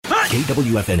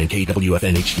KWFN and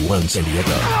KWFN HD1 San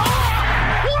Diego.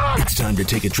 It's time to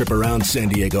take a trip around San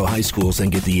Diego high schools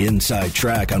and get the inside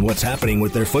track on what's happening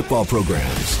with their football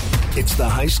programs. It's the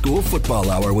High School Football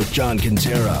Hour with John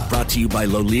Quintera, brought to you by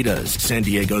Lolitas, San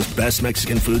Diego's best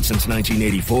Mexican food since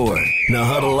 1984. Now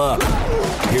huddle up.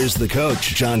 Here's the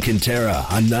coach, John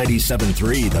Quintera, on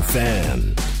 97.3 The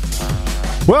Fan.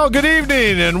 Well, good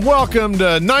evening and welcome to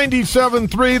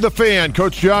 97.3 The Fan.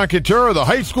 Coach John Quintera, the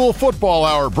High School Football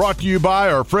Hour, brought to you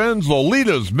by our friends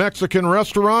Lolitas Mexican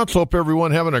Restaurants. Hope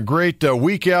everyone having a great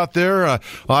week out there.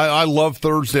 I love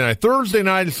Thursday night. Thursday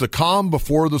night is the calm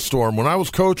before the storm. When I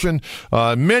was coaching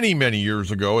many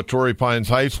years ago at Torrey Pines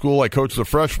High School, I coached the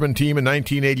freshman team in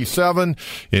 1987.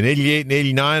 In 88 and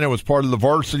 89, I was part of the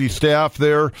varsity staff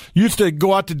there. Used to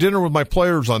go out to dinner with my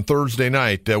players on Thursday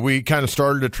night. We kind of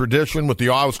started a tradition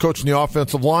with I was coaching the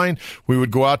offensive line. We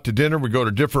would go out to dinner. We'd go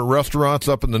to different restaurants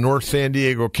up in the North San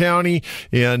Diego County,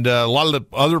 and a lot of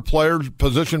the other players,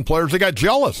 position players, they got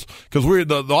jealous because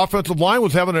the offensive line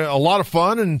was having a lot of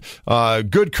fun and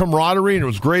good camaraderie, and it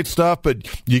was great stuff, but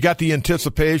you got the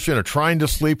anticipation of trying to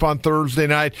sleep on Thursday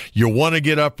night. You want to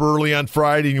get up early on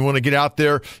Friday, and you want to get out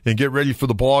there and get ready for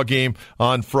the ball game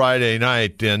on Friday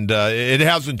night, and it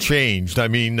hasn't changed. I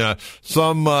mean,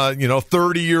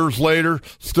 30 years later,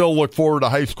 still look forward to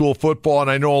high school football,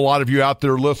 and I know a lot of you out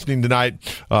there listening tonight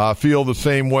feel the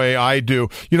same way I do.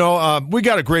 We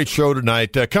got a great show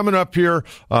tonight. Coming up here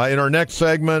in our next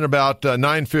segment about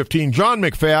 9:15, John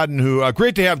McFadden, who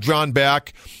great to have John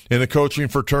back in the coaching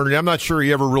fraternity. I'm not sure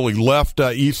he ever really left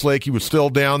Eastlake. He was still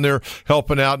down there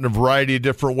helping out in a variety of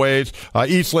different ways.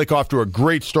 Eastlake off to a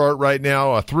great start right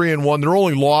now, 3-1. Their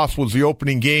only loss was the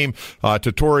opening game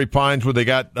to Torrey Pines, where they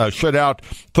got shut out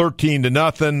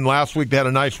 13-0. Last week they had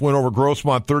a nice win over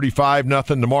Grossmont,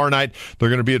 35-0. Tomorrow night they're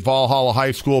going to be at Valhalla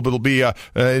High School, but it'll be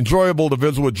enjoyable to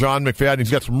visit with John McFadden. He's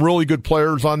got some really good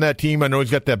players on that team. I know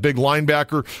he's got that big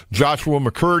linebacker, Joshua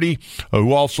McCurdy,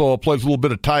 who also plays a little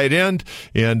bit of tight end,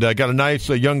 and got a nice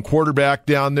young quarterback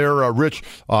down there, Rich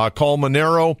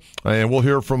Colmanero, and we'll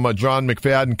hear from John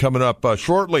McFadden coming up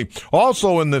shortly.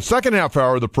 Also, in the second half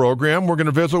hour of the program, we're going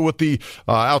to visit with the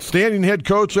outstanding head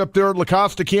coach up there at La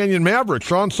Costa Canyon Mavericks,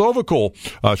 Sean Sovicol.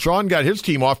 Sean got his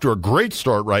team off to a great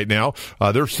start right now.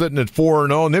 They're sitting at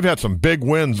 4-0, and they've had some big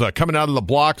wins coming out of the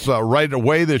blocks right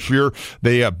away this year.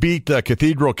 They beat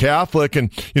Cathedral Catholic,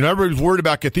 and everybody's worried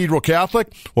about Cathedral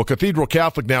Catholic. Well, Cathedral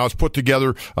Catholic now has put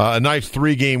together a nice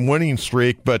 3-game winning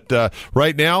streak, but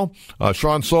right now,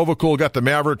 Sean Sovicol got the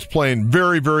Mavericks playing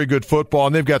very, very good football,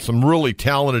 and they've got some really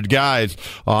talented guys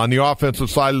on the offensive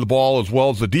side of the ball as well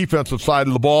as the defensive side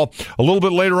of the ball. A little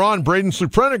bit later on, Braden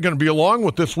Suprenic going to be along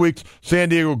with this week's San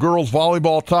Diego Girls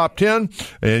Volleyball Top 10,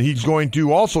 and he's going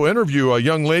to also interview a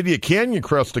young lady at Canyon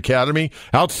Crest Academy,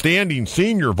 outstanding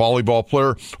senior volleyball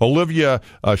player, Olivia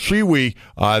Shiwi.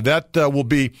 That will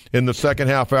be in the second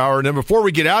half hour. And then before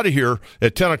we get out of here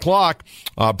at 10 o'clock,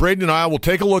 Braden and I will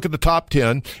take a look at the top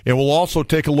 10, and we'll also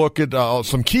take a look at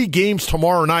some key games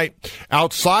tomorrow night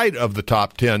outside of the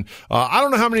top 10. I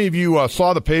don't know how many of you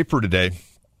saw the paper today.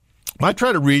 I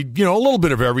try to read, a little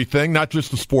bit of everything, not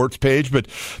just the sports page, but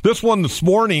this one this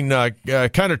morning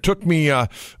kind of took me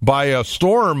by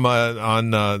storm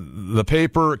on the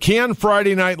paper. Can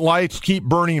Friday Night Lights keep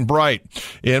burning bright?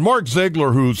 And Mark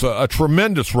Ziegler, who's a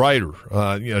tremendous writer,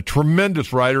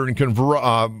 and can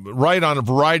write on a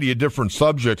variety of different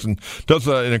subjects and does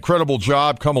an incredible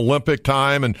job come Olympic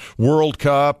time and World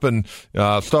Cup and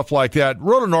stuff like that,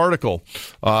 wrote an article,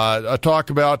 a talk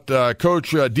about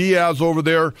Coach Diaz over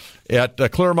there at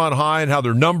Claremont High and how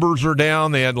their numbers are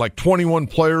down. They had like 21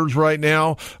 players right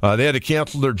now. They had to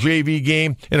cancel their JV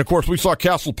game. And, of course, we saw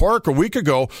Castle Park a week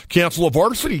ago cancel a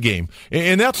varsity game.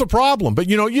 And that's a problem. But,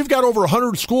 you've got over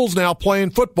 100 schools now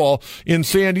playing football in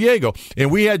San Diego. And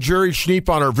we had Jerry Schneep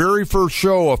on our very first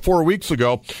show 4 weeks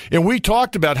ago. And we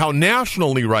talked about how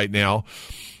nationally right now,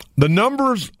 the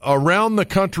numbers around the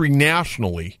country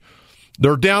nationally,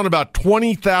 they're down about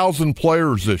 20,000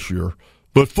 players this year.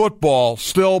 But football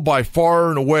still by far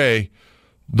and away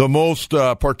the most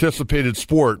participated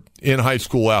sport in high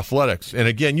school athletics. And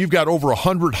again, you've got over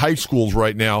 100 high schools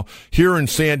right now here in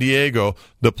San Diego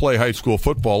that play high school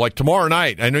football. Like tomorrow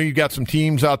night, I know you got some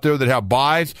teams out there that have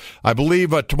buys. I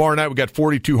believe tomorrow night we got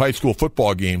 42 high school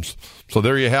football games. So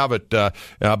there you have it. But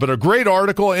a great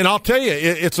article, and I'll tell you,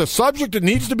 it's a subject that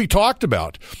needs to be talked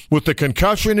about. With the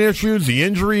concussion issues, the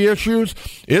injury issues,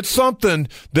 it's something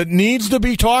that needs to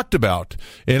be talked about.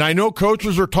 And I know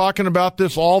coaches are talking about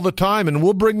this all the time, and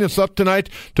we'll bring this up tonight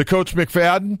to Coach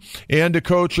McFadden. and to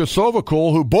Coach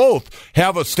Sovakul, who both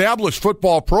have established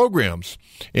football programs,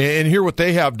 and hear what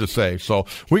they have to say. So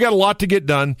we got a lot to get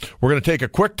done. We're going to take a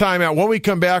quick time out. When we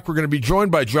come back, we're going to be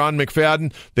joined by John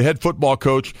McFadden, the head football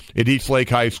coach at Eastlake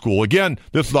High School. Again,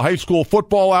 this is the High School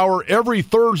Football Hour every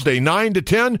Thursday, 9 to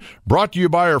 10, brought to you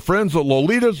by our friends at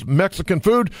Lolita's Mexican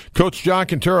Food. Coach John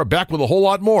Quintero back with a whole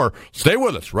lot more. Stay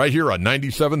with us right here on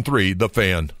 97.3 The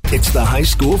Fan. It's the High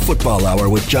School Football Hour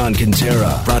with John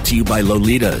Quintero, brought to you by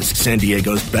Lolita's, San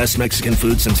Diego's best Mexican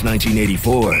food since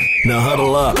 1984. Now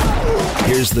huddle up.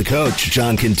 Here's the coach,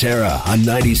 John Quintero, on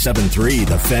 97.3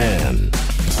 The Fan.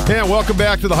 And welcome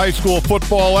back to the High School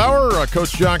Football Hour.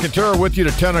 Coach John Quintero with you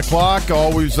to 10 o'clock.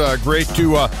 Always great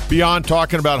to be on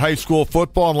talking about high school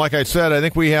football. And like I said, I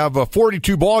think we have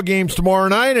 42 ball games tomorrow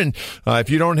night. And if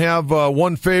you don't have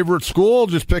one favorite school,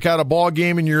 just pick out a ball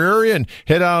game in your area and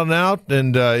head out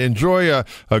and enjoy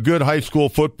a good high school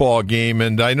football game.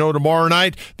 And I know tomorrow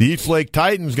night, the Eastlake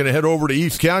Titans going to head over to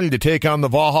East County to take on the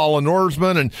Valhalla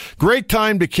Norsemen. And great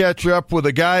time to catch up with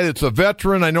a guy that's a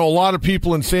veteran. I know a lot of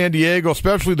people in San Diego,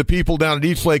 especially the people down at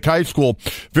Eastlake High School,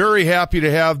 very happy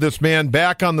to have this man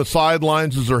back on the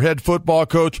sidelines as their head football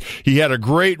coach. He had a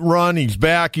great run. He's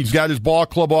back. He's got his ball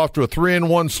club off to a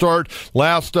 3-1 start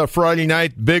last Friday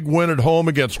night. Big win at home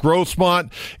against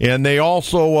Grossmont. And they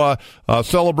also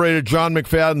celebrated John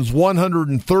McFadden's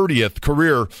 130th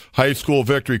career high school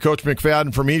victory. Coach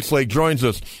McFadden from Eastlake joins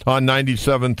us on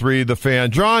 97.3 The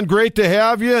Fan. John, great to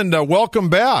have you, and welcome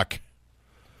back.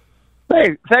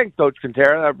 Hey, thanks, Coach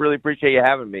Quintero. I really appreciate you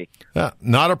having me.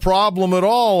 Not a problem at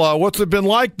all. What's it been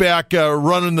like back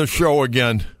running the show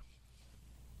again?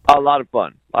 A lot of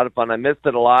fun. I missed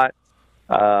it a lot.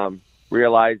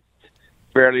 Realized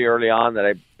fairly early on that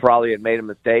I probably had made a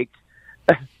mistake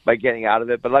by getting out of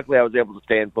it. But luckily I was able to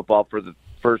stay in football for the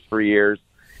first 3 years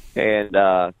and,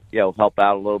 help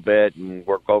out a little bit and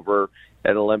work over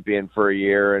at Olympian for a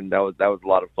year. And that was a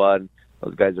lot of fun.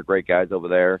 Those guys are great guys over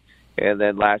there. And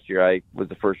then last year was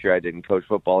the first year I didn't coach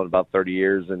football in about 30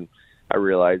 years, and I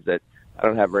realized that I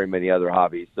don't have very many other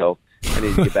hobbies, so I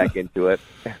need to get back into it.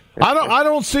 I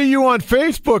don't see you on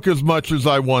Facebook as much as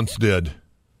I once did.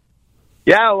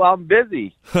 Yeah, well, I'm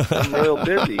busy. I'm real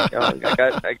busy.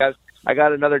 I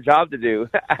got another job to do.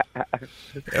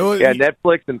 Yeah,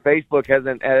 Netflix and Facebook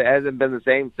hasn't been the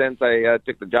same since I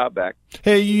took the job back.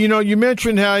 Hey, you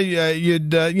mentioned how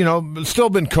you'd still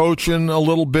been coaching a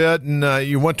little bit, and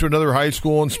you went to another high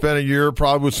school and spent a year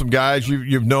probably with some guys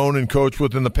you've known and coached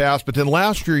with in the past. But then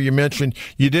last year you mentioned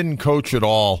you didn't coach at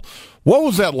all. What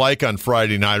was that like on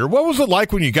Friday night, or what was it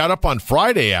like when you got up on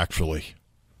Friday? Actually,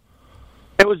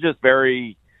 it was just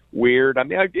very weird. I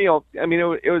mean, it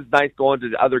was nice going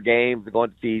to other games,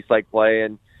 going to see Eastlake play,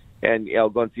 and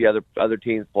going to see other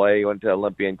teams play. Went to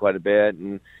Olympian quite a bit,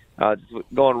 and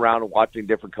just going around and watching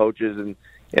different coaches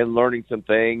and learning some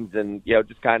things, and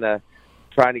just kind of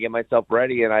trying to get myself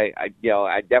ready. And I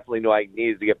definitely knew I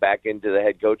needed to get back into the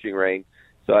head coaching range.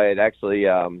 So I had actually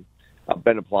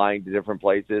been applying to different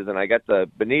places, and I got the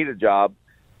Bonita job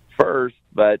first,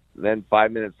 but then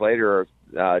 5 minutes later,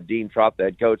 Dean Trop, the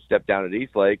head coach, stepped down at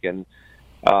Eastlake, and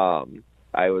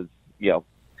I was,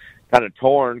 kind of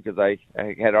torn because I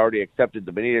had already accepted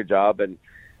the Bonita job, and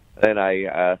then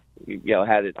I,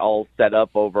 had it all set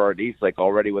up over at Eastlake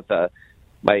already with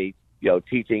my,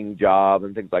 teaching job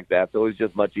and things like that. So it was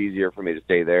just much easier for me to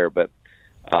stay there, but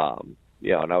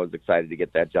and I was excited to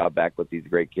get that job back with these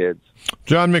great kids.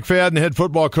 John McFadden, head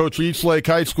football coach at Eastlake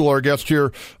High School, our guest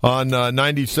here on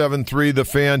 97.3 The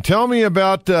Fan. Tell me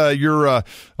about your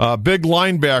big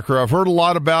linebacker. I've heard a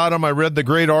lot about him. I read the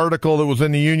great article that was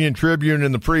in the Union Tribune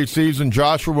in the preseason.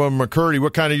 Joshua McCurdy,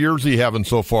 what kind of years is he having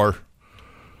so far?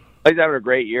 He's having a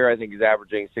great year. I think he's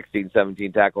averaging 16,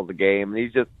 17 tackles a game. And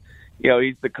he's just,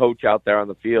 he's the coach out there on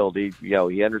the field.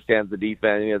 He understands the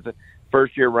defense. He has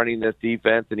first year running this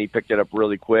defense, and he picked it up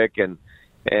really quick, and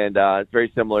it's very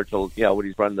similar to what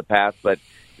he's run in the past, but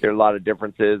there are a lot of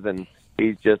differences, and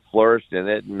he's just flourished in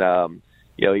it, and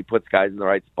he puts guys in the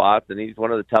right spots, and he's one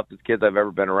of the toughest kids I've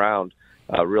ever been around.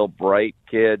 A real bright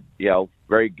kid,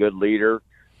 very good leader,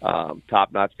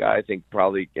 top-notch guy. I think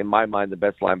probably in my mind the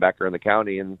best linebacker in the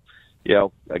county, and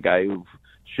a guy who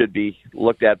should be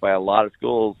looked at by a lot of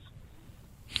schools.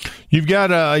 You've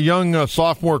got a young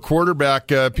sophomore quarterback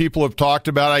people have talked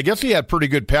about. I guess he had pretty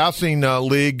good passing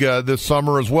league this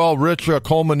summer as well. Rich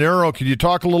Colmanero, could you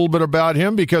talk a little bit about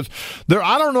him? Because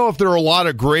I don't know if there are a lot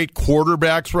of great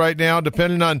quarterbacks right now,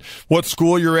 depending on what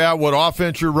school you're at, what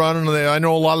offense you're running. I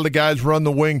know a lot of the guys run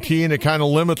the wing T, and it kind of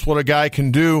limits what a guy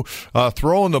can do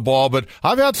throwing the ball. But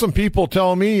I've had some people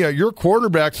tell me your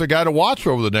quarterback's a guy to watch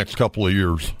over the next couple of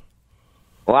years.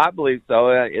 Well, I believe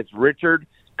so. It's Richard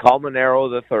Colmenero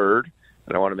the third,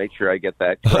 and I want to make sure I get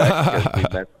that correct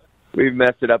because we've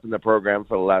messed it up in the program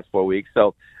for the last 4 weeks.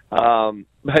 So, so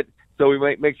we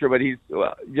might make sure, but he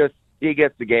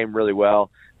gets the game really well.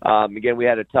 Again, we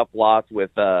had a tough loss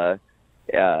with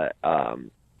Daniel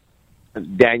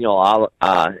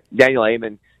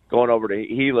Amon going over to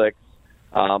Helix.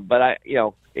 But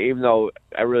even though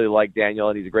I really like Daniel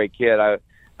and he's a great kid,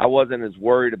 I wasn't as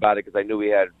worried about it because I knew we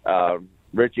had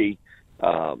Richie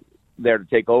there to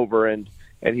take over, and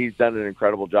he's done an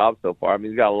incredible job so far. I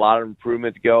mean, he's got a lot of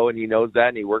improvement to go, and he knows that,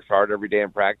 and he works hard every day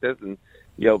in practice, and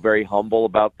very humble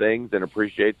about things and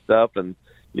appreciates stuff. And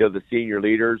the senior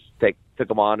leaders took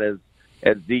him on as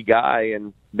the guy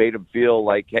and made him feel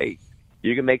like, hey,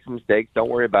 you can make some mistakes. Don't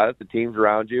worry about it. The team's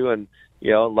around you, and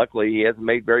luckily he hasn't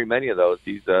made very many of those.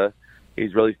 He's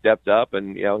really stepped up,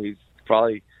 and he's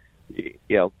probably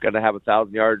going to have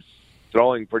 1,000 yards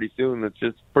throwing pretty soon. That's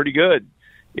just pretty good.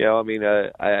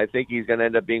 I think he's going to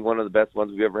end up being one of the best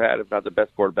ones we've ever had, if not the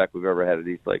best quarterback we've ever had at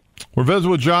Eastlake. We're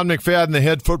visiting with John McFadden, the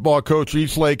head football coach,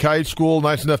 Eastlake High School.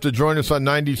 Nice enough to join us on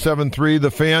 97.3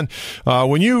 The Fan.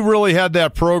 When you really had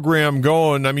that program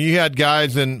going, I mean, you had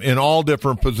guys in all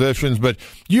different positions, but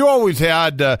you always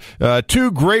had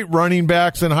two great running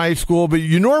backs in high school, but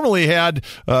you normally had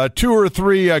two or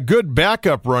three good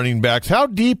backup running backs. How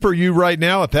deep are you right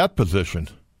now at that position?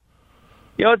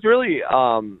 It's really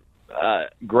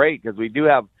great because we do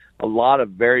have a lot of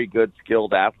very good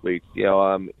skilled athletes.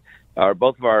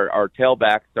 Both of our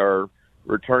tailbacks are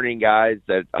returning guys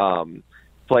that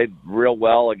played real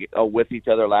well with each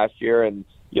other last year, and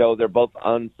they're both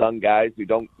unsung guys who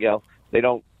don't they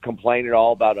don't complain at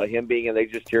all about him being, and they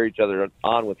just cheer each other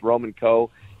on with Roman Coe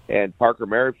and Parker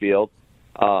Merrifield.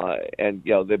 And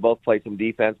they both play some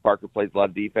defense. Parker plays a lot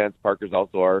of defense. Parker's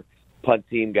also our punt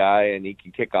team guy, and he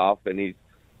can kick off, and he's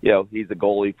a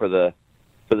goalie for the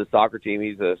soccer team.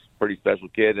 He's a pretty special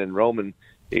kid, and Roman,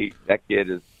 that kid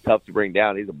is tough to bring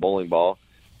down. He's a bowling ball.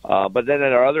 But then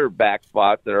at our other back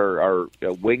spots that are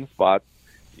our wing spots,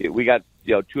 we got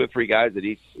two or three guys at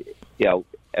each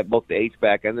at both the H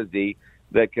back and the Z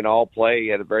that can all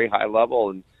play at a very high level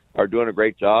and are doing a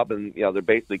great job. And they're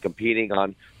basically competing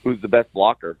on who's the best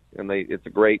blocker, and it's a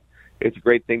great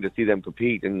thing to see them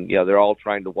compete. And they're all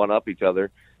trying to one up each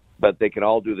other, but they can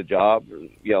all do the job.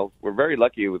 We're very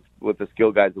lucky with the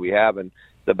skill guys that we have, and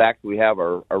the backs that we have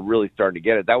are really starting to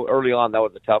get it. That early on, that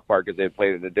was the tough part because they had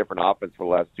played in a different offense for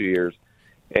the last 2 years,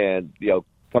 and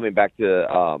coming back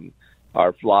to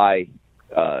our fly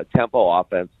tempo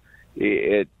offense,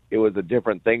 it was a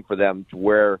different thing for them to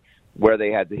where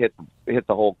they had to hit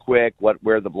the hole quick,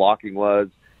 where the blocking was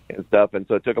and stuff, and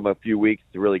so it took them a few weeks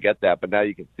to really get that. But now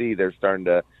you can see they're starting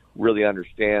to really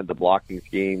understand the blocking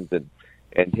schemes and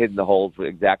hitting the holes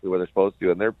exactly where they're supposed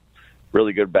to, and they're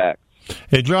really good backs.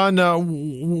 Hey, John,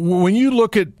 when you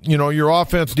look at your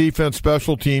offense, defense,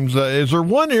 special teams, is there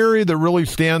one area that really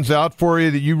stands out for you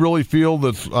that you really feel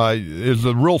that is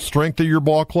the real strength of your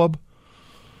ball club?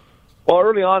 Well,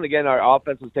 early on, again, our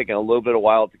offense was taking a little bit of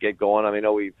while to get going. I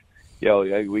mean,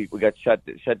 we got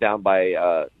shut down by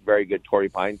a very good Torrey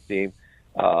Pines team,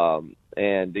 and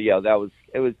it was.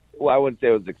 Well, I wouldn't say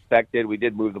it was expected. We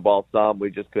did move the ball some. We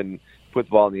just couldn't put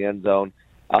the ball in the end zone.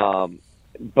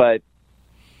 But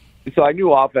so I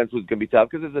knew offense was going to be tough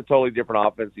because it's a totally different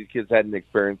offense. These kids hadn't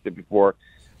experienced it before.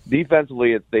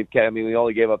 Defensively, we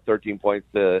only gave up 13 points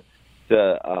to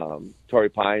Torrey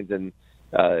Pines, and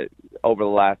over the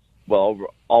last over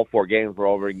all 4 games,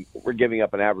 we're giving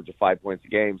up an average of 5 points a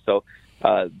game. So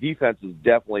defense has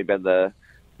definitely been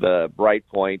the bright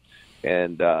point,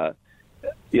 and the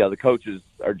coaches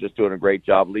are just doing a great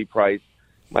job. Lee Price,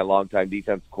 my longtime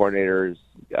defensive coordinator, is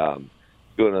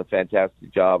doing a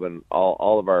fantastic job, and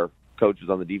all of our coaches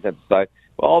on the defensive side.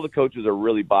 Well, all the coaches are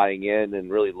really buying in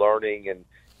and really learning and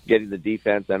getting the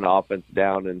defense and offense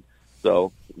down. And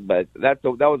so, but that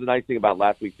was the nice thing about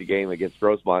last week's game against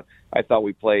Rosemont. I thought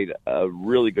we played a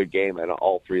really good game in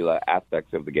all 3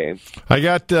 aspects of the game. I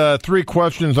got 3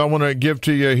 questions I want to give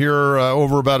to you here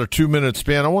over about a 2-minute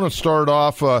span. I want to start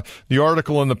off the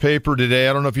article in the paper today.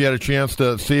 I don't know if you had a chance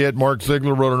to see it. Mark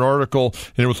Ziegler wrote an article,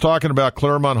 and it was talking about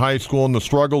Claremont High School and the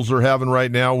struggles they're having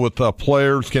right now with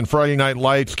players. Can Friday Night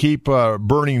Lights keep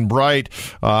burning bright?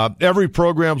 Every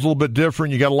program's a little bit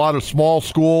different. You got a lot of small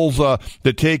schools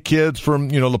that take kids from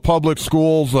the public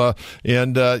schools,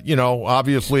 and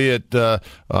obviously it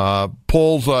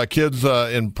pulls kids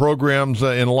in programs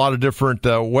in a lot of different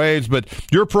ways. But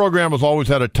your program has always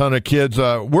had a ton of kids.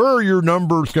 Where are your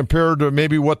numbers compared to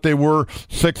maybe what they were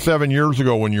 6-7 years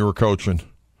ago when you were coaching?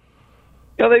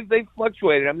 They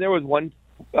fluctuated. I mean, there was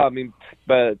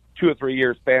 2 or 3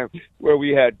 year span where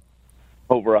we had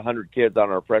over 100 kids on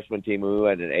our freshman team. We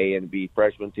had an A and B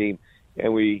freshman team,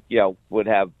 and we would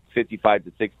have 55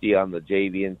 to 60 on the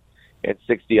JV and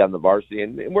 60 on the varsity,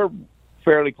 and we're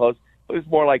fairly close. It was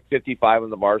more like 55 on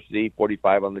the varsity,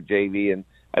 45 on the JV, and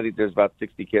I think there's about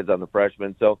 60 kids on the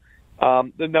freshmen. So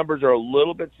the numbers are a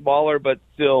little bit smaller, but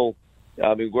still,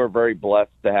 I mean, we're very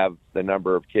blessed to have the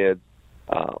number of kids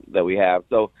that we have.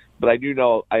 So, but I do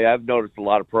know I have noticed a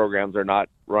lot of programs are not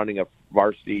running a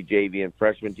varsity, JV, and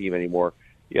freshman team anymore.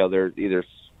 They're either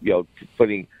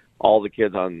putting all the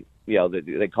kids on.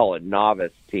 They call it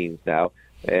novice teams now,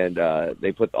 and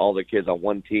they put all the kids on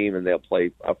one team, and they'll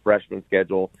play a freshman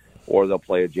schedule or they'll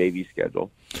play a JV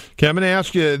schedule. Okay, I'm going to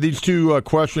ask you these two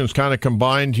questions kind of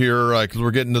combined here because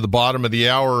we're getting to the bottom of the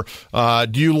hour.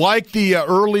 Do you like the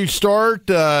early start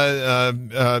about,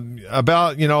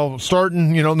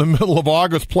 starting, in the middle of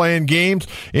August playing games?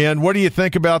 And what do you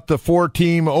think about the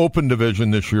 4-team open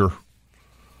division this year?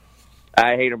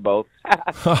 I hate them both.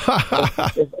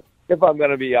 If I'm going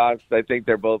to be honest, I think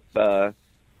they're both the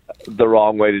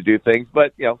wrong way to do things.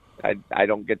 But, I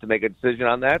don't get to make a decision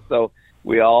on that, so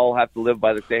we all have to live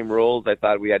by the same rules. I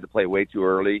thought we had to play way too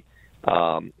early,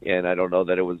 and I don't know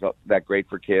that it was that great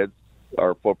for kids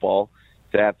or football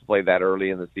to have to play that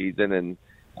early in the season,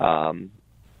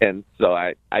 and so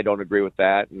I don't agree with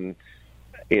that. And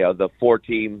the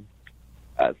 4-team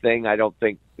thing, I don't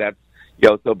think that's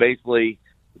so basically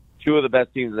 2 of the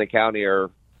best teams in the county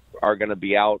are going to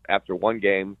be out after one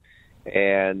game,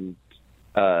 and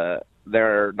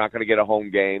they're not going to get a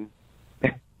home game,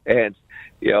 and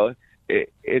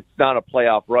it's not a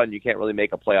playoff run. You can't really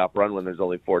make a playoff run when there's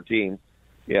only 4 teams.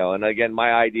 And again,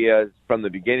 my idea from the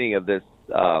beginning of this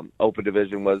open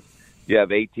division was you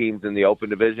have 8 teams in the open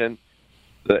division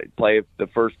that play the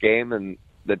first game, and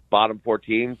the bottom 4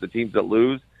 teams, the teams that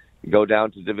lose, go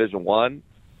down to Division I,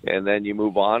 and then you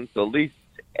move on. So at least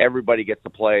everybody gets to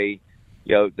play.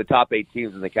 The top 8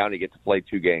 teams in the county get to play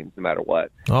 2 games no matter what.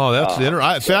 Oh, that's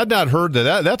interesting. I'd not heard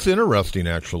that. That's interesting,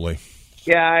 actually.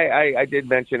 Yeah, I did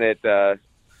mention it about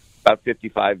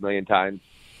 55 million times,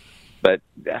 but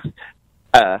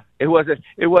it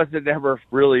wasn't ever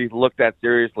really looked at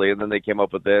seriously. And then they came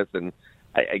up with this, and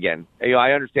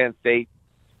I understand state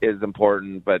is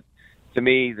important, but to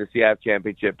me, the CIF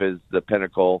championship is the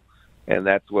pinnacle, and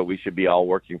that's what we should be all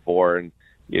working for. And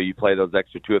you play those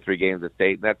extra 2 or 3 games at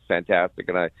state, and that's fantastic.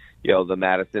 And the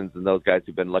Madisons and those guys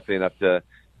who've been lucky enough to.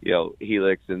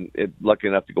 Helix and lucky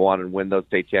enough to go on and win those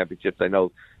state championships. I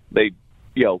know they,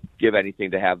 give anything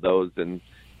to have those, and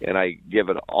I give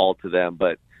it all to them.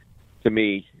 But to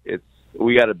me,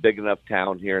 we got a big enough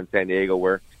town here in San Diego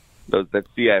where that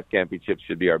CIF championships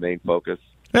should be our main focus.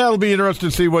 Yeah, it'll be interesting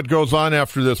to see what goes on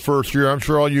after this first year. I'm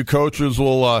sure all you coaches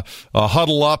will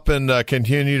huddle up and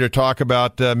continue to talk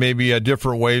about maybe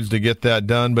different ways to get that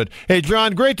done. But, hey,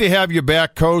 John, great to have you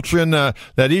back coaching.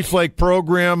 That East Lake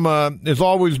program has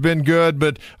always been good,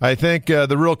 but I think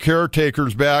the real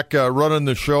caretaker's back running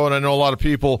the show, and I know a lot of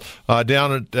people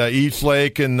down at East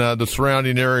Lake and the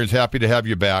surrounding areas happy to have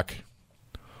you back.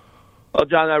 Well,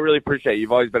 John, I really appreciate it.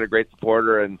 You've always been a great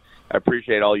supporter, and I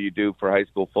appreciate all you do for high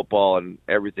school football and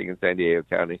everything in San Diego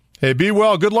County. Hey, be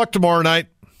well. Good luck tomorrow night.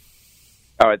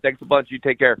 All right, thanks a bunch. You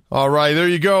take care. All right, there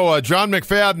you go. John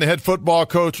McFadden, the head football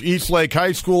coach, East Lake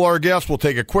High School, our guest. We'll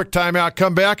take a quick timeout,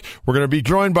 come back. We're going to be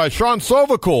joined by Sean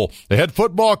Sovicul, the head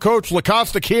football coach, La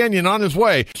Costa Canyon, on his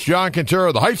way. It's John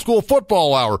Quintero, the High School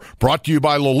Football Hour, brought to you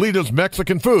by Lolita's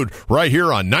Mexican Food, right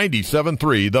here on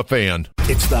 97.3 The Fan.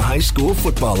 It's the High School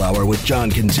Football Hour with John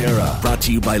Quintero, brought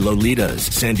to you by Lolita's,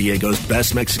 San Diego's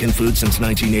best Mexican food since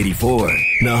 1984.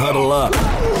 Now huddle up.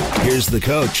 Here's the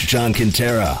coach, John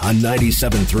Quintero, on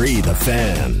 97.3 The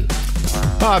Fan.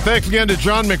 Thanks again to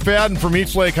John McFadden from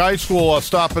East Lake High School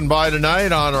stopping by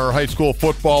tonight on our High School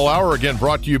Football Hour. Again,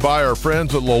 brought to you by our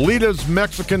friends at Lolita's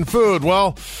Mexican Food.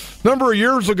 Well, a number of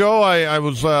years ago, I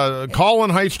was calling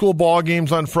high school ball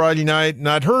games on Friday night, and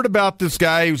I'd heard about this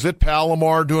guy who's at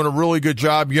Palomar doing a really good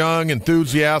job, young,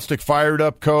 enthusiastic,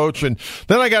 fired-up coach. And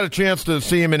then I got a chance to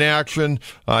see him in action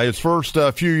his first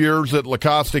few years at La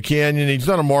Costa Canyon. He's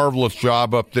done a marvelous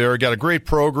job up there. Got a great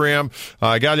program.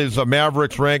 Got his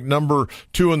Mavericks ranked number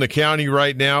 2 in the county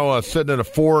right now, sitting at a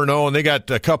 4-0, and they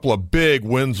got a couple of big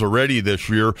wins already this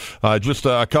year. Just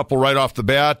a couple right off the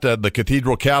bat, the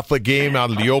Cathedral Catholic game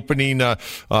out of the opening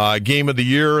game of the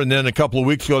year, and then a couple of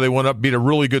weeks ago they went up, beat a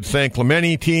really good San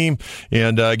Clemente team,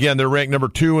 and again they're ranked number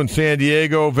 2 in San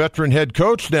Diego. Veteran head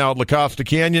coach now at La Costa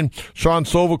Canyon, Sean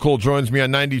Sovicul, joins me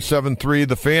on 97.3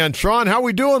 The Fan. Sean, how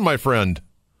we doing, my friend?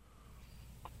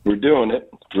 We're doing it.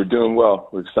 We're doing well.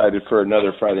 We're excited for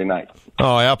another Friday night.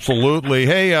 Oh, absolutely.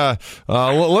 Hey,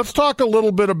 let's talk a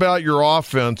little bit about your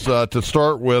offense to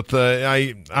start with.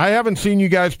 I haven't seen you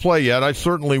guys play yet. I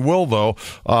certainly will, though.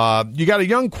 You got a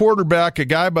young quarterback, a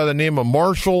guy by the name of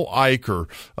Marshall Eicher.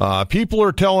 People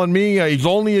are telling me he's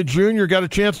only a junior, got a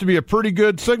chance to be a pretty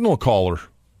good signal caller.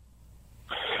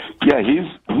 Yeah,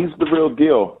 he's the real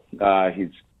deal. He's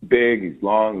big, he's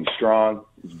long, he's strong.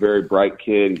 He's a very bright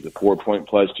kid. He's a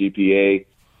 4-point-plus GPA.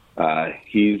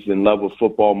 He's in love with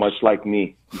football, much like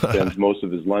me. He spends most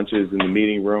of his lunches in the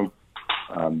meeting room.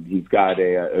 He's got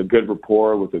a good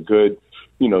rapport with a good,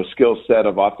 skill set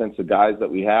of offensive guys that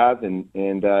we have. And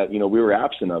we were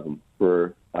absent of him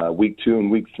for week 2 and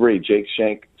week 3. Jake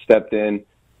Schenk stepped in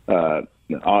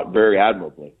very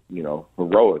admirably,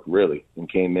 heroic, really,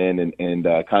 and came in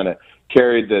and kind of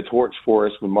carried the torch for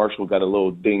us when Marshall got a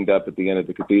little dinged up at the end of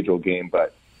the Cathedral game.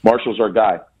 But Marshall's our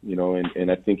guy, and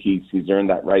I think he's earned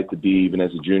that right to be, even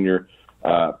as a junior,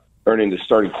 earning the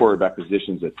starting quarterback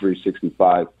positions at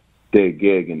 365 day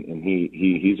gig, and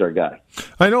he's our guy.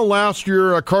 I know last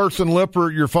year Carson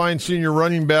Lippert, your fine senior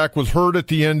running back, was hurt at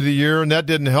the end of the year, and that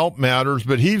didn't help matters,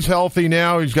 but he's healthy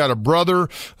now. He's got a brother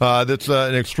that's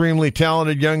an extremely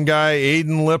talented young guy,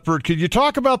 Aiden Lippert. Could you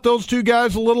talk about those two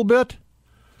guys a little bit?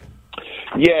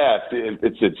 Yeah,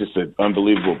 it's just an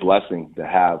unbelievable blessing to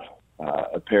have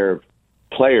a pair of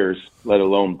players, let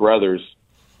alone brothers,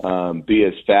 be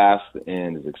as fast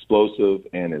and as explosive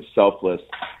and as selfless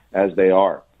as they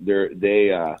are. They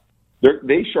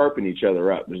sharpen each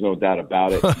other up. There's no doubt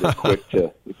about it. They're quick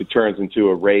to, if it turns into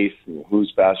a race,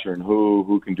 who's faster than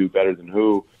who can do better than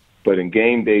who. But in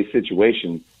game day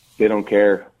situations, they don't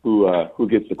care who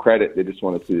gets the credit. They just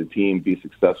want to see the team be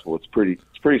successful. It's pretty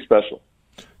special.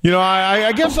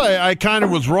 I guess I kind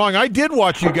of was wrong. I did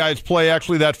watch you guys play,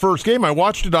 actually, that first game. I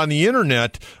watched it on the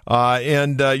Internet,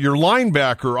 and your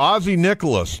linebacker, Ozzie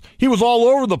Nicholas, he was all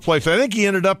over the place. I think he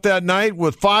ended up that night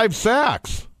with 5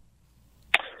 sacks.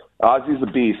 Ozzie's a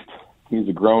beast. He's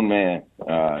a grown man,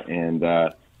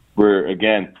 and we're,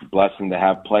 again, blessed to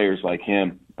have players like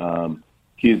him.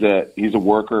 He's a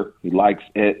worker. He likes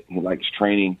it. He likes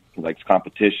training. He likes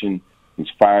competition. He's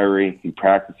fiery. He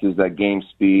practices at game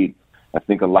speed. I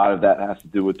think a lot of that has to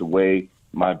do with the way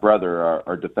my brother,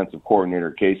 our defensive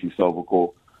coordinator, Casey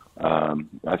Sovacool,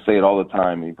 I say it all the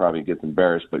time, and he probably gets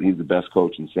embarrassed, but he's the best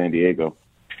coach in San Diego.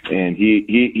 And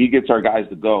he gets our guys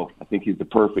to go. I think he's the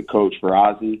perfect coach for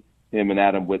Ozzie. Him and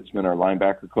Adam Witzman, our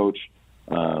linebacker coach,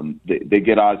 they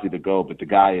get Ozzie to go, but the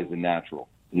guy is a natural.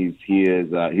 He's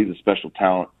a special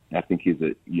talent. I think he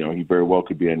very well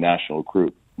could be a national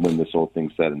recruit when this whole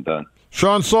thing's said and done.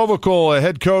 Sean Sovacool,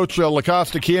 head coach, La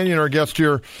Costa Canyon, our guest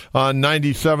here on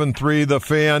 97.3 The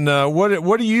Fan.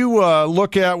 What do you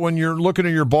look at when you're looking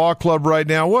at your ball club right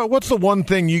now? What's the one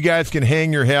thing you guys can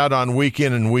hang your hat on week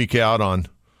in and week out on?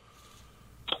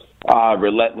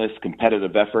 Relentless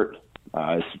competitive effort.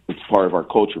 It's part of our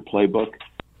culture playbook.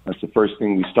 That's the first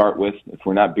thing we start with. If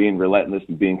we're not being relentless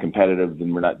and being competitive,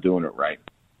 then we're not doing it right.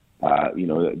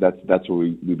 That's where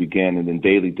we begin. And then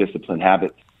daily discipline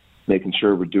habits, making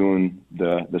sure we're doing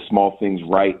the small things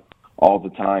right all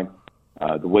the time.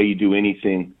 The way you do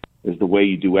anything is the way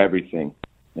you do everything.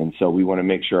 And so we want to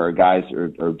make sure our guys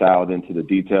are dialed into the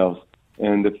details.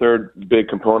 And the third big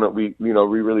component we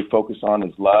really focus on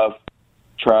is love,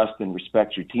 trust, and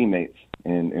respect your teammates.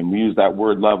 And we use that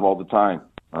word love all the time.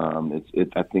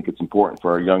 I think it's important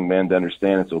for our young men to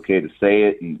understand it's okay to say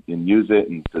it and use it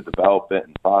and to develop it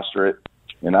and foster it.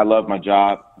 And I love my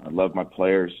job. I love my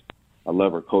players. I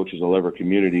love our coaches. I love our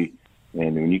community.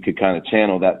 And when you could kind of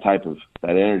channel that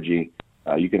energy,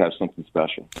 you could have something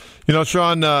special.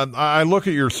 Sean, I look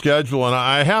at your schedule, and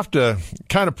I have to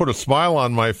kind of put a smile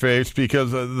on my face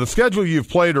because the schedule you've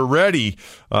played already,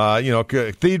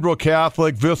 Cathedral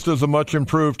Catholic, Vista's a much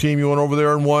improved team. You went over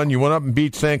there and won. You went up and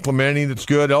beat San Clemente. That's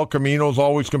good. El Camino's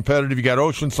always competitive. You got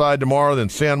Oceanside tomorrow, then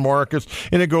San Marcos,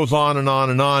 and it goes on and on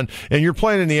and on. And you're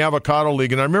playing in the Avocado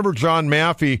League. And I remember John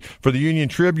Maffey for the Union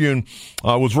Tribune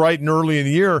was writing early in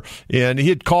the year, and he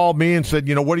had called me and said,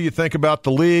 what do you think about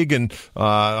the league? And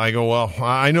I go, well,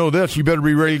 I know this. You better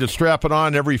be ready to strap it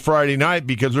on every Friday night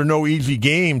because there are no easy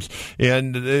games.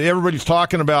 And everybody's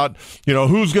talking about,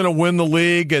 who's going to win the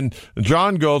league. And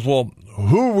John goes, well,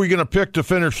 who are we going to pick to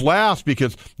finish last?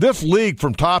 Because this league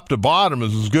from top to bottom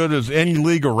is as good as any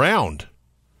league around.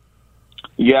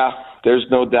 Yeah, there's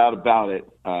no doubt about it.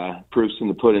 Proof's in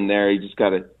the pudding there. You just got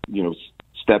to,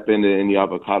 step into any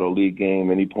Avocado League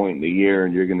game any point in the year,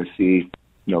 and you're going to see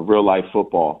real life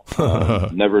football.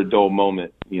 Never a dull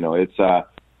moment. It's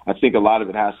I think a lot of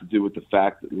it has to do with the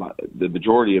fact that the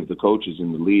majority of the coaches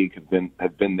in the league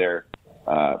have been there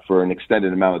for an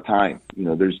extended amount of time.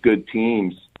 There's good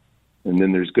teams and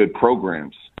then there's good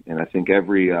programs. And I think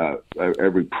every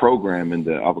program in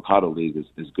the Avocado League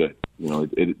is good.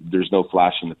 There's no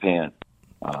flash in the pan.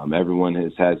 Everyone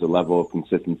has a level of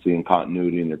consistency and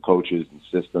continuity in their coaches and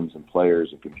systems and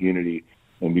players and community,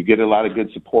 and we get a lot of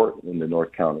good support in the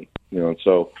North County. And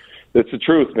so it's the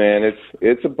truth, man.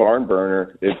 It's a barn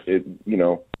burner.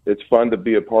 It's fun to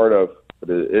be a part of, but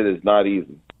it is not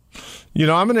easy.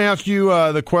 I'm going to ask you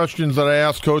the questions that I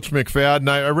asked Coach McFadden.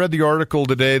 I read the article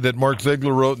today that Mark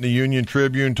Ziegler wrote in the Union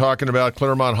Tribune talking about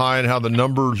Claremont High and how the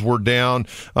numbers were down.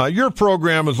 Your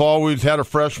program has always had a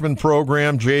freshman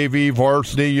program, JV,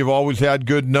 varsity. You've always had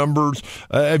good numbers.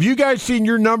 Have you guys seen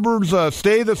your numbers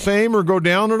stay the same or go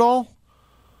down at all?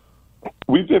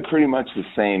 We've been pretty much the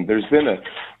same. There's been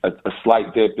a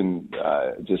slight dip in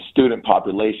just student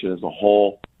population as a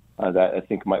whole. That I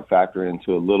think might factor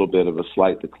into a little bit of a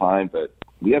slight decline, but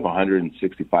we have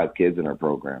 165 kids in our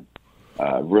program.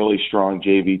 Really strong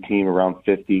JV team, around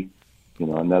 50.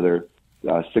 Another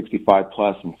 65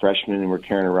 plus in freshmen, and we're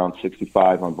carrying around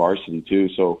 65 on varsity too.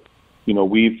 So,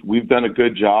 we've done a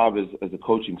good job as a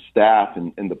coaching staff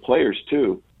and the players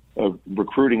too of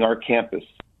recruiting our campus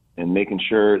and making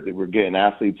sure that we're getting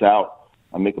athletes out.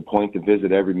 I make a point to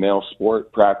visit every male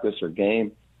sport practice or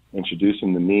game, introduce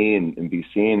them to me and be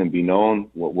seen and be known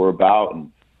what we're about.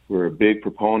 And we're a big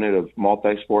proponent of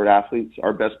multi-sport athletes.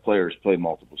 Our best players play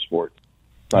multiple sports.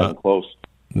 It's not even close.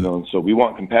 And so we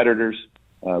want competitors.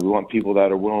 We want people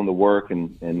that are willing to work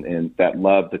and that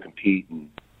love to compete. And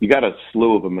you got a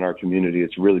slew of them in our community.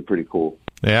 It's really pretty cool.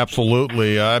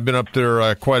 Absolutely. I've been up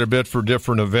there quite a bit for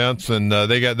different events, and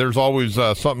there's always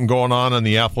something going on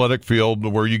the athletic field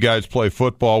where you guys play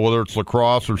football, whether it's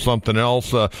lacrosse or something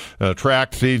else,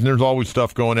 track season. There's always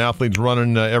stuff going, athletes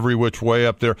running every which way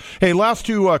up there. Hey, last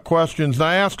two questions. And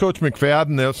I asked Coach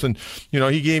McFadden this, and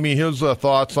he gave me his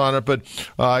thoughts on it, but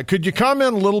could you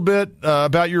comment a little bit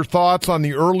about your thoughts on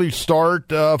the early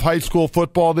start of high school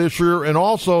football this year, and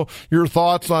also your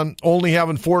thoughts on only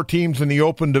having 4 teams in the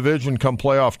open division come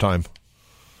playoff time?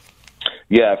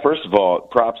 Yeah, first of all,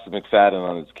 props to McFadden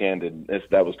on his candidness.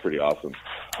 That was pretty awesome.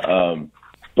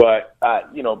 But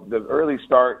the early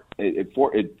start, it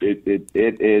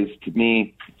is, to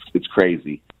me, it's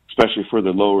crazy, especially for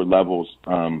the lower levels.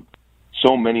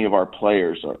 So many of our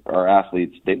players are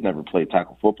athletes. They've never played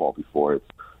tackle football before.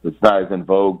 It's not as in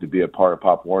vogue to be a part of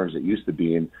Pop Warner as it used to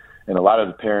be, and a lot of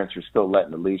the parents are still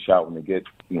letting the leash out when they get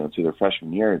to their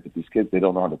freshman year. But these kids, they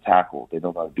don't know how to tackle. They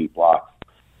don't know how to beat blocks.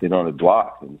 They don't know how to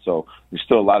block, and so there's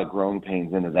still a lot of growing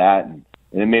pains into that, and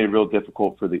it made it real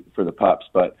difficult for the pups.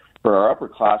 But for our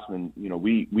upperclassmen,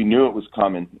 we knew it was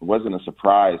coming. It wasn't a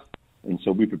surprise, and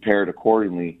so we prepared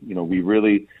accordingly. We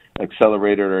really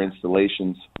accelerated our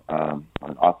installations on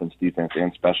offense, defense,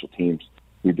 and special teams.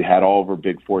 We had all of our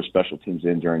Big Four special teams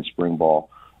in during spring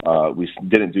ball. We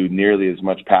didn't do nearly as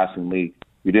much passing league.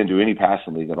 We didn't do any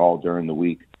passing league at all during the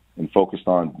week, and focused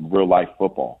on real life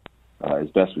football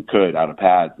as best we could out of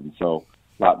pads. And so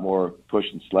a lot more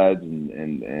pushing sleds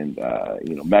and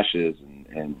meshes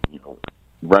and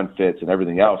run fits and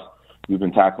everything else. We've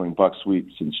been tackling buck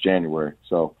sweeps since January.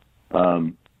 So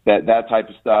that type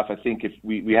of stuff, I think if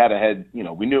we had a head,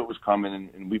 we knew it was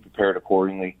coming and we prepared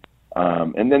accordingly.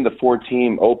 And then the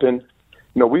 4-team open,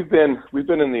 we've been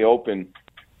in the open.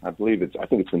 I think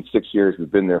it's been 6 years.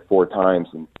 We've been there 4 times,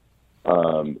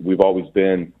 and we've always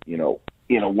been,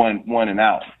 one and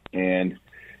out. And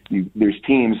there's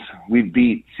teams we've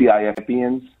beat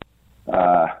CIFians.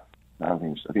 I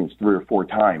think it's 3 or 4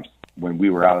 times when we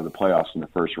were out of the playoffs in the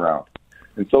first round.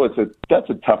 And so that's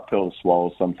a tough pill to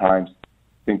swallow sometimes.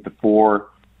 I think the 4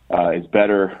 is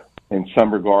better in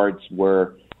some regards,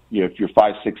 where if you're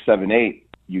 5, 6, 7, 8,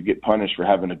 you get punished for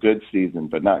having a good season,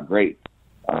 but not great.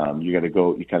 You got to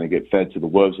go. You kind of get fed to the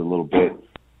wolves a little bit.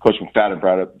 Coach McFadden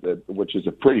brought up, which is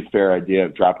a pretty fair idea,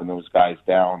 of dropping those guys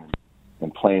down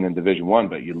and playing in Division I,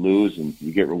 but you lose and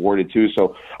you get rewarded too.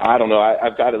 So I don't know.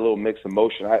 I've got a little mixed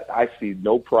emotion. I see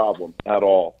no problem at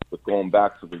all with going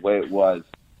back to the way it was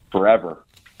forever.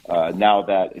 Now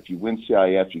that if you win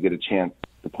CIF, you get a chance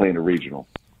to play in a regional,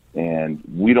 and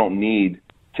we don't need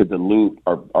to dilute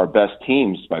our best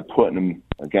teams by putting them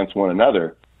against one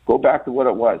another. Go back to what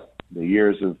it was, the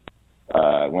years of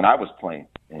when I was playing,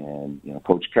 and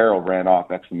Coach Carroll ran off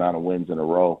X amount of wins in a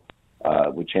row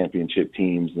with championship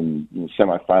teams and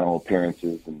semifinal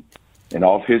appearances, and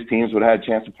all of his teams would have had a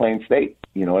chance to play in state.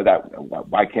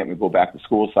 Why can't we go back to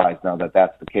school size now that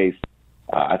that's the case?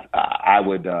 I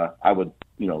would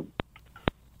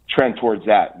trend towards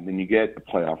that, and then you get a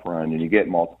playoff run, and you get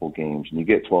multiple games, and you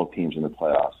get 12 teams in the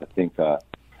playoffs. I think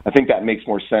that makes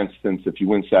more sense, since if you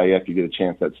win CIF, you get a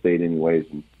chance at state anyways,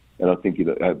 I don't think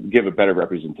you'd give a better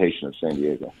representation of San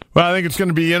Diego. Well, I think it's going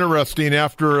to be interesting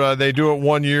after they do it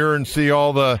 1 year and see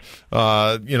all the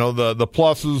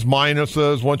pluses,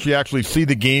 minuses. Once you actually see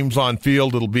the games on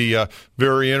field, it'll be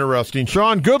very interesting.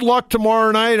 Sean, good luck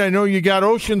tomorrow night. I know you got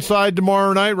Oceanside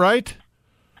tomorrow night, right?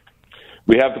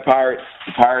 We have the Pirates.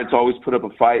 The Pirates always put up a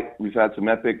fight. We've had some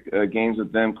epic games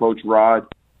with them. Coach Rod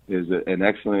is an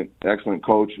excellent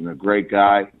coach and a great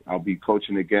guy. I'll be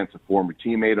coaching against a former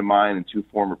teammate of mine and 2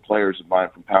 former players of mine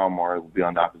from Palomar who will be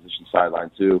on the opposition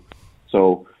sideline too.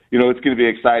 So, it's going to be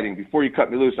exciting. Before you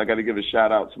cut me loose, I got to give a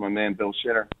shout-out to my man Bill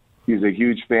Schinner. He's a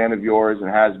huge fan of yours and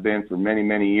has been for many,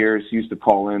 many years. He used to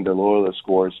call in the Loyola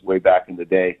scores way back in the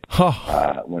day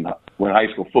when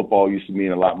high school football used to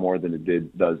mean a lot more than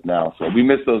it does now. So we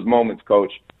miss those moments,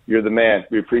 Coach. You're the man.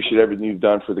 We appreciate everything you've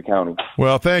done for the county.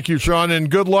 Well, thank you, Sean, and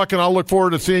good luck, and I'll look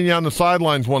forward to seeing you on the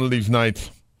sidelines one of these nights.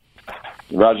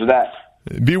 Roger that.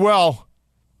 Be well.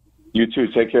 You too.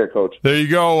 Take care, Coach. There you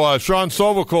go. Sean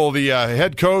Sovokol, the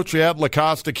head coach at La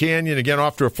Costa Canyon, again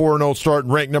off to a 4-0 start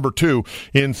and ranked number 2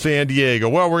 in San Diego.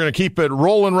 Well, we're going to keep it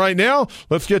rolling right now.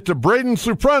 Let's get to Braden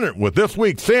Suprenant with this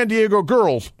week's San Diego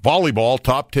Girls Volleyball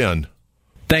Top 10.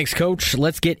 Thanks, Coach.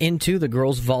 Let's get into the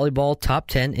girls' volleyball top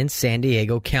 10 in San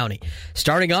Diego County.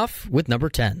 Starting off with number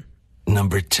 10.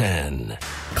 Number 10.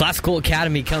 Classical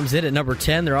Academy comes in at number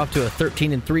 10. They're off to a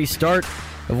 13-3 start.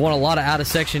 They've won a lot of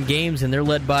out-of-section games, and they're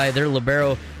led by their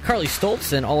libero, Carly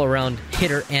Stoltz, and all-around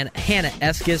hitter, and Hannah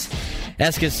Eskis.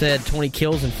 Eskis had 20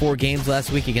 kills in 4 games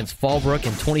last week against Fallbrook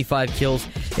and 25 kills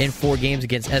in 4 games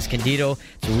against Escondido.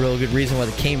 It's a real good reason why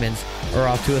the Caymans are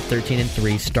off to a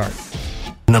 13-3 start.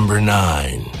 Number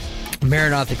 9.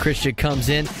 Maranatha Christian comes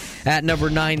in at number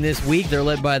 9 this week. They're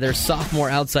led by their sophomore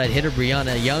outside hitter,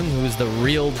 Brianna Young, who's the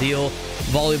real deal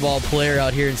volleyball player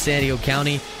out here in San Diego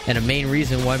County, and a main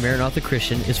reason why Maranatha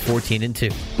Christian is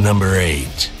 14-2. Number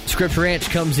 8. Scripps Ranch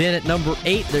comes in at number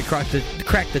 8. They cracked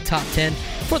the top 10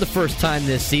 for the first time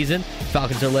this season.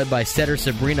 Falcons are led by setter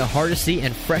Sabrina Hardesty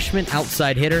and freshman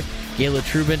outside hitter Gayla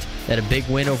Trubant. They had a big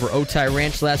win over Otay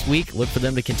Ranch last week. Look for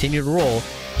them to continue to roll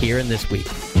here in this week.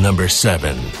 Number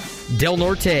 7. Del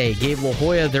Norte gave La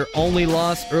Jolla their only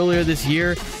loss earlier this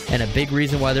year, and a big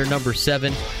reason why they're number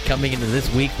 7 coming into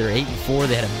this week. They're 8-4.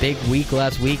 They had a big week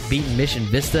last week, beating Mission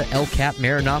Vista, El Cap,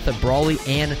 Maranatha, Brawley,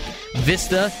 and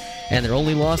Vista. And their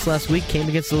only loss last week came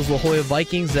against those La Jolla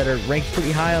Vikings that are ranked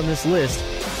pretty high on this list,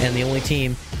 and the only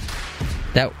team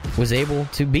that was able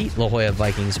to beat La Jolla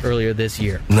Vikings earlier this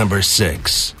year. Number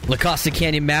 6. La Costa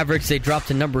Canyon Mavericks, they dropped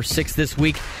to number 6 this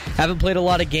week. Haven't played a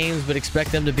lot of games, but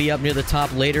expect them to be up near the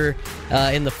top later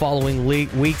in the following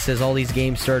weeks as all these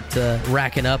games start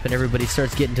racking up and everybody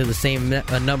starts getting to the same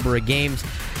number of games.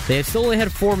 They still only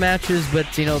had 4 matches, but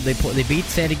they beat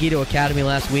San Diego Academy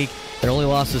last week. Their only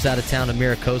loss was out of town to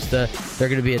Miracosta. They're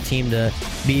going to be a team to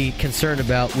be concerned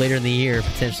about later in the year,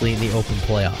 potentially in the open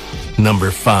playoff. Number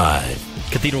 5.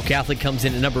 Cathedral Catholic comes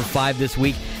in at number 5 this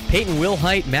week. Peyton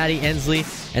Wilhite, Maddie Ensley,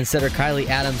 and setter Kylie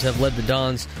Adams have led the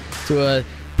Dons to a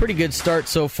pretty good start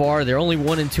so far. They're only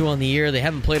 1-2 on the year. They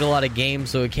haven't played a lot of games,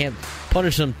 so it can't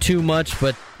punish them too much.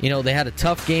 But, they had a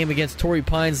tough game against Torrey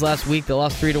Pines last week. They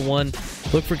lost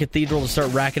 3-1. Look for Cathedral to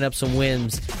start racking up some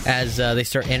wins as they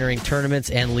start entering tournaments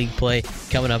and league play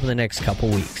coming up in the next couple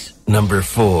weeks. Number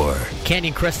 4.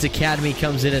 Canyon Crest Academy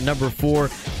comes in at number 4.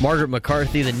 Margaret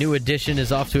McCarthy, the new addition,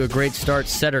 is off to a great start.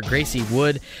 Setter Gracie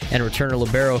Wood and returner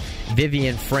libero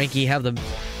Vivian Frankie have the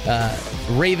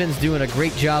Ravens doing a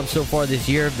great job so far this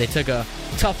year. They took a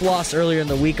tough loss earlier in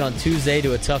the week on Tuesday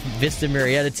to a tough Vista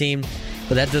Marietta team,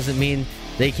 but that doesn't mean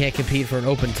they can't compete for an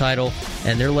open title,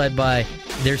 and they're led by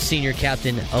their senior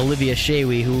captain, Olivia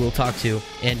Shawy, who we'll talk to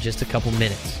in just a couple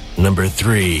minutes. Number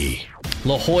 3.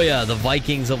 La Jolla, the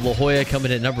Vikings of La Jolla,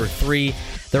 coming at number 3.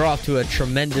 They're off to a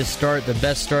tremendous start, the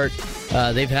best start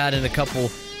they've had in a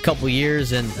couple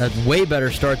years, and a way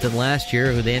better start than last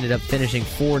year, who they ended up finishing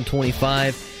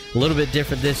 4-25. A little bit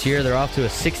different this year. They're off to a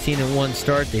 16-1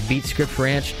 start. They beat Scripps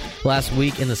Ranch last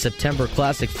week in the September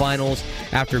Classic Finals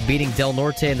after beating Del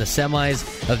Norte in the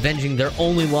semis, avenging their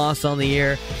only loss on the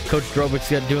year. Coach Drobik's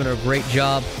doing a great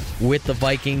job with the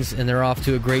Vikings, and they're off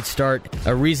to a great start.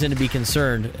 A reason to be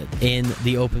concerned in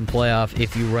the open playoff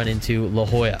if you run into La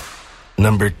Jolla.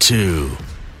 Number 2.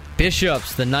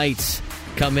 Bishops, the Knights,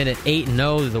 come in at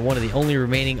 8-0. They're one of the only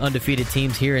remaining undefeated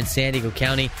teams here in San Diego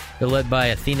County. They're led by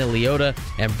Athena Leota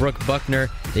and Brooke Buckner.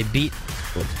 They beat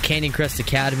Canyon Crest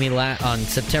Academy on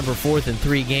September 4th in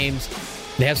 3 games.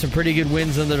 They have some pretty good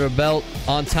wins under their belt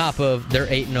on top of their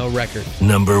 8-0 record.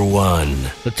 Number 1.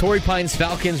 The Torrey Pines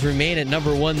Falcons remain at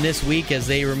number 1 this week as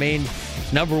they remain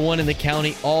number 1 in the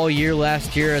county all year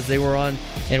last year as they were on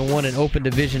and won an open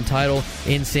division title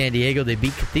in San Diego. They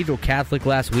beat Cathedral Catholic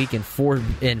last week in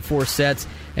four sets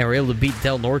and were able to beat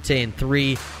Del Norte in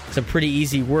 3. Some pretty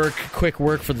easy work, quick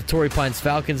work for the Torrey Pines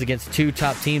Falcons against 2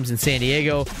 top teams in San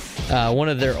Diego. One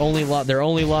of their only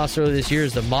loss earlier this year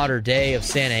is the Mater Dei of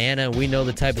Santa Ana. We know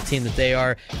the type of team that they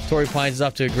are. Torrey Pines is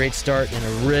off to a great start,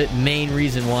 and a main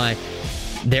reason why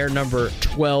they're number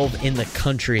 12 in the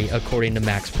country according to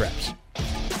Max Preps.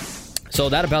 So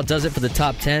that about does it for the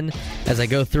top 10. As I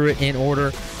go through it in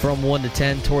order from 1 to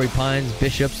 10, Torrey Pines,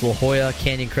 Bishops, La Jolla,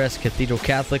 Canyon Crest, Cathedral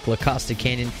Catholic, La Costa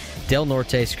Canyon, Del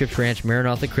Norte, Scripps Ranch,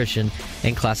 Maranatha Christian,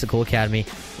 and Classical Academy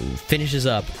finishes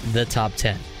up the top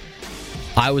 10.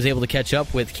 I was able to catch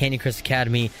up with Canyon Crest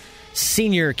Academy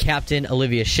senior captain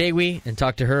Olivia Shawi and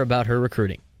talk to her about her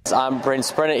recruiting. I'm Braden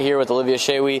Sprennett here with Olivia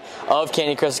Shawi of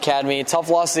Canyon Crest Academy. Tough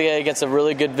loss today against a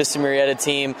really good Vista Marietta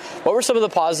team. What were some of the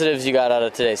positives you got out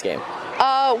of today's game?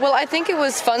 Well, I think it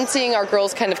was fun seeing our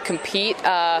girls kind of compete.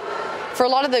 For a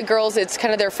lot of the girls, it's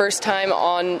kind of their first time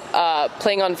on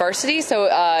playing on varsity, so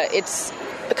it's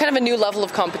kind of a new level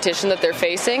of competition that they're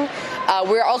facing.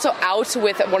 We're also out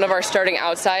with one of our starting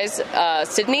outsides,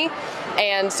 Sydney,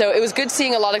 and so it was good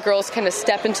seeing a lot of girls kind of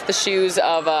step into the shoes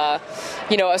of a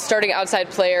starting outside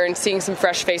player and seeing some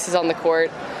fresh faces on the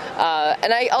court.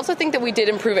 And I also think that we did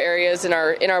improve areas in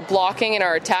our blocking and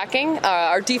our attacking.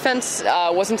 Our defense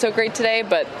wasn't so great today,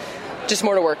 but just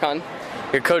more to work on.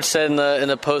 Your coach said in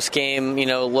the post game,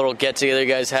 little get together you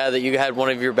guys had, that you had one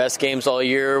of your best games all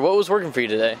year. What was working for you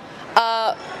today?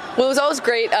 Well, it was always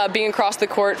great being across the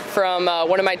court from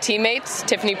one of my teammates,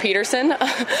 Tiffany Peterson.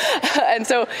 And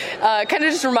so kind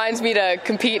of just reminds me to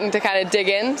compete and to kind of dig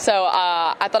in. So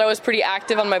I thought I was pretty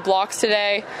active on my blocks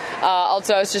today.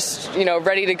 Also, I was just,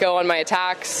 ready to go on my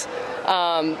attacks.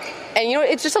 And,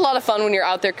 it's just a lot of fun when you're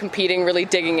out there competing, really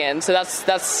digging in. So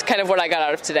that's kind of what I got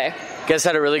out of today. You guys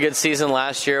had a really good season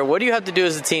last year. What do you have to do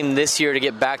as a team this year to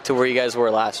get back to where you guys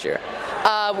were last year?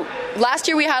 Last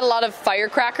year we had a lot of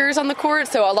firecrackers on the court,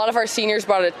 so a lot of our seniors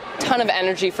brought a ton of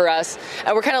energy for us,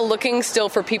 and we're kind of looking still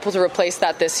for people to replace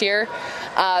that this year.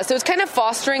 So it's kind of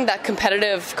fostering that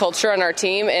competitive culture on our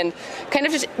team and kind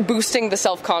of just boosting the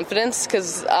self-confidence,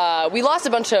 because we lost a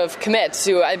bunch of commits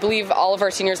who I believe all of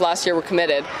our seniors last year were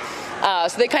committed.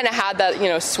 So they kind of had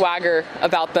that, swagger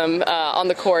about them on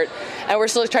the court, and we're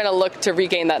still trying to look to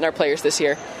regain that in our players this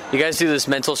year. You guys do this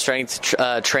mental strength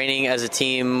training as a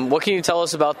team. What can you tell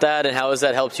us about that, and how has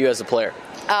that helped you as a player?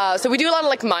 So we do a lot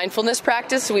of mindfulness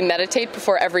practice. So we meditate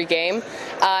before every game,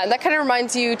 and that kind of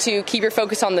reminds you to keep your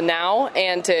focus on the now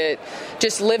and to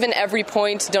just live in every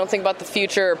point. Don't think about the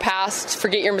future or past.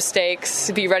 Forget your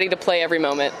mistakes. Be ready to play every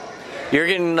moment. You're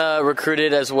getting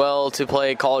recruited as well to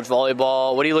play college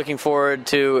volleyball. What are you looking forward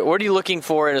to? What are you looking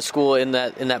for in a school in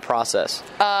that process?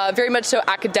 Very much so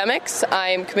academics.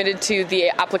 I'm committed to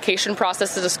the application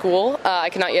process at a school. I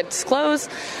cannot yet disclose.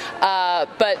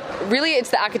 But really it's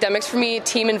the academics for me.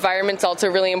 Team environment's also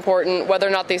really important. Whether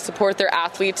or not they support their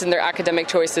athletes and their academic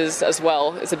choices as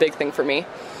well is a big thing for me.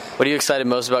 What are you excited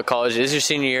most about college? It is your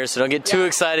senior year, so don't get too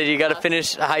excited. You got to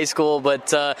finish high school,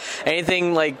 but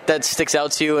anything that sticks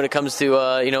out to you when it comes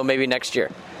to maybe next year?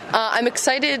 I'm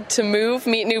excited to move,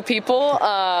 meet new people,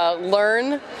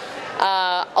 learn,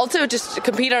 also just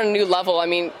compete on a new level. I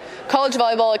mean, college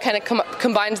volleyball kind of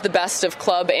combines the best of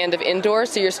club and of indoor,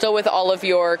 so you're still with all of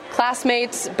your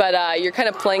classmates, but you're kind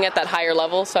of playing at that higher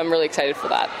level, so I'm really excited for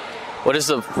that. What is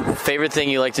the favorite thing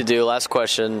you like to do, last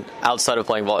question, outside of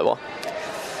playing volleyball?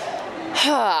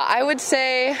 I would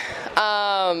say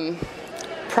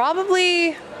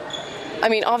probably,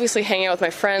 obviously hanging out with my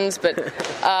friends, but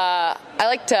I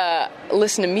like to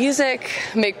listen to music,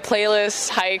 make playlists,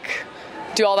 hike,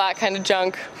 do all that kind of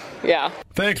junk. Yeah.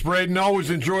 Thanks, Braden. Always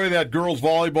enjoy that girls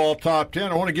volleyball top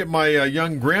 10. I want to get my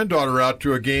young granddaughter out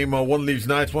to a game one of these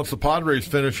nights. Once the Padres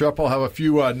finish up, I'll have a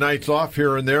few nights off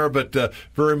here and there, but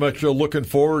very much looking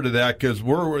forward to that, because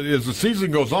as the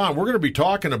season goes on, we're going to be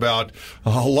talking about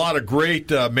a lot of great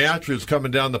matches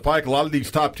coming down the pike. A lot of these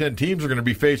top 10 teams are going to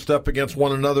be faced up against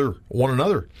one another.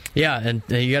 Yeah, and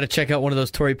you got to check out one of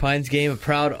those Torrey Pines games. A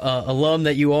proud alum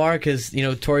that you are, because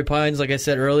Torrey Pines, like I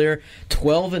said earlier,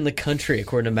 12 in the country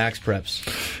according to Max Preps.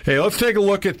 Hey, let's take a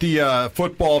look at the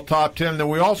football top 10. Then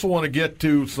we also want to get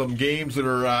to some games that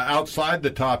are outside the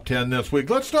top 10 this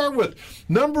week. Let's start with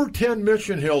number 10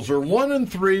 Mission Hills. They're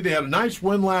 1-3. They had a nice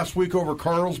win last week over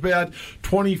Carlsbad,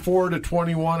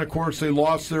 24-21. Of course, they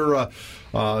lost their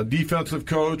defensive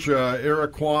coach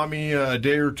Eric Kwame a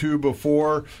day or two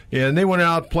before, and they went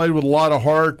out, played with a lot of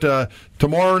heart.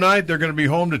 Tomorrow night, they're going to be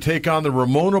home to take on the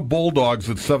Ramona Bulldogs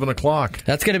at 7 o'clock.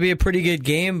 That's going to be a pretty good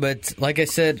game, but like I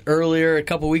said earlier, a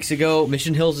couple weeks ago,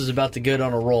 Mission Hills is about to get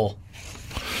on a roll.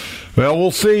 Well,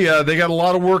 we'll see. They got a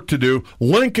lot of work to do.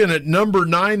 Lincoln at number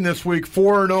 9 this week,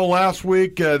 4-0 last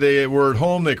week. They were at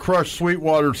home. They crushed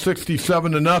Sweetwater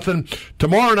 67-0.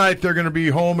 Tomorrow night, they're going to be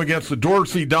home against the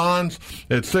Dorsey Dons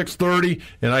at 6:30.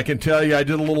 And I can tell you, I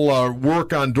did a little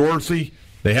work on Dorsey.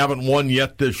 They haven't won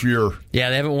yet this year. Yeah,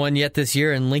 they haven't won yet this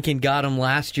year, and Lincoln got them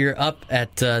last year up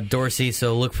at Dorsey,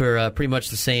 so look for pretty much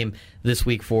the same this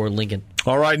week for Lincoln.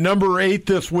 All right, number 8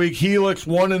 this week, Helix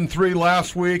 1-3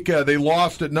 last week. They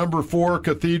lost at number 4,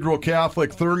 Cathedral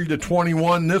Catholic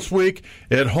 30-21 this week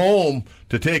at home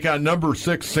to take on number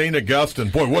 6, St.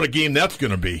 Augustine. Boy, what a game that's going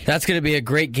to be. That's going to be a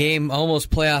great game, almost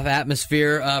playoff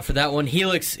atmosphere for that one.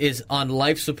 Helix is on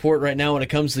life support right now when it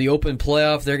comes to the open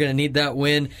playoff. They're going to need that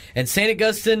win. And St.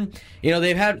 Augustine, they're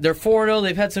 4-0.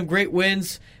 They've had some great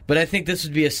wins. But I think this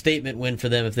would be a statement win for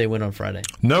them if they win on Friday.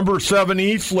 Number 7,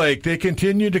 Eastlake. They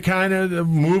continue to kind of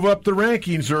move up the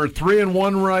rankings. They're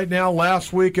 3-1 right now.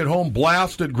 Last week at home,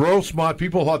 blasted Grossmont.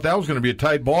 People thought that was going to be a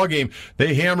tight ball game.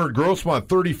 They hammered Grossmont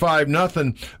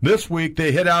 35-0. This week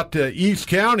they head out to East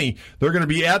County. They're going to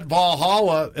be at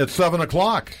Valhalla at 7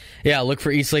 o'clock. Yeah, look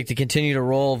for Eastlake to continue to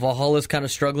roll. Valhalla's kind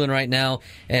of struggling right now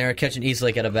and are catching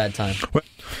Eastlake at a bad time.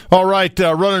 All right,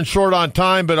 running short on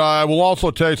time, but I will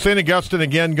also tell you, St. Augustine,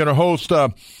 again, going to host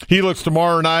Helix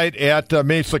tomorrow night at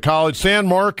Mesa College. San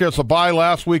Marcos, a bye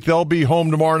last week. They'll be home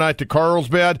tomorrow night to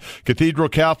Carlsbad. Cathedral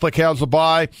Catholic has a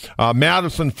bye.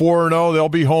 Madison 4-0. They'll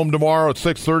be home tomorrow at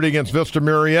 6:30 against Vista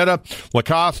Marietta. La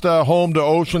Costa home to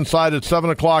Oceanside at 7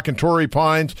 o'clock, and Torrey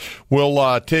Pines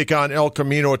will take on El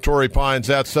Camino at Torrey Pines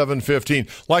at 7:15.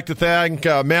 Like to thank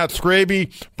Matt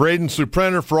Scraby, Braden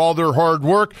Suprenner for all their hard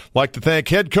work. Like to thank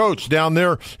head coach down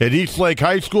there at Eastlake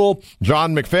High School,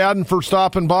 John McFadden, for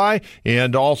stopping by,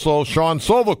 and also Sean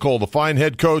Sovacool, the fine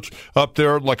head coach up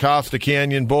there at La Costa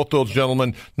Canyon. Both those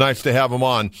gentlemen, nice to have them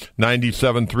on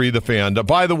 97.3 The Fan.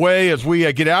 By the way, as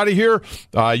we get out of here,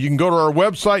 you can go to our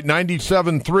website,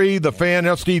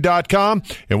 973thefansd.com,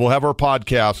 and we'll have our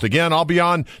podcast. Again, I'll be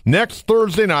on next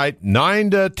Thursday night,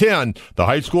 9 to 10, the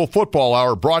high school football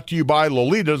hour, brought to you by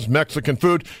Lolita's Mexican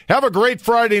Food. Have a great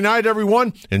Friday night,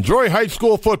 everyone. Enjoy high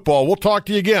school football. We'll talk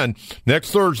to you again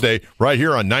next Thursday right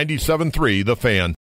here on 97.3 The Fan.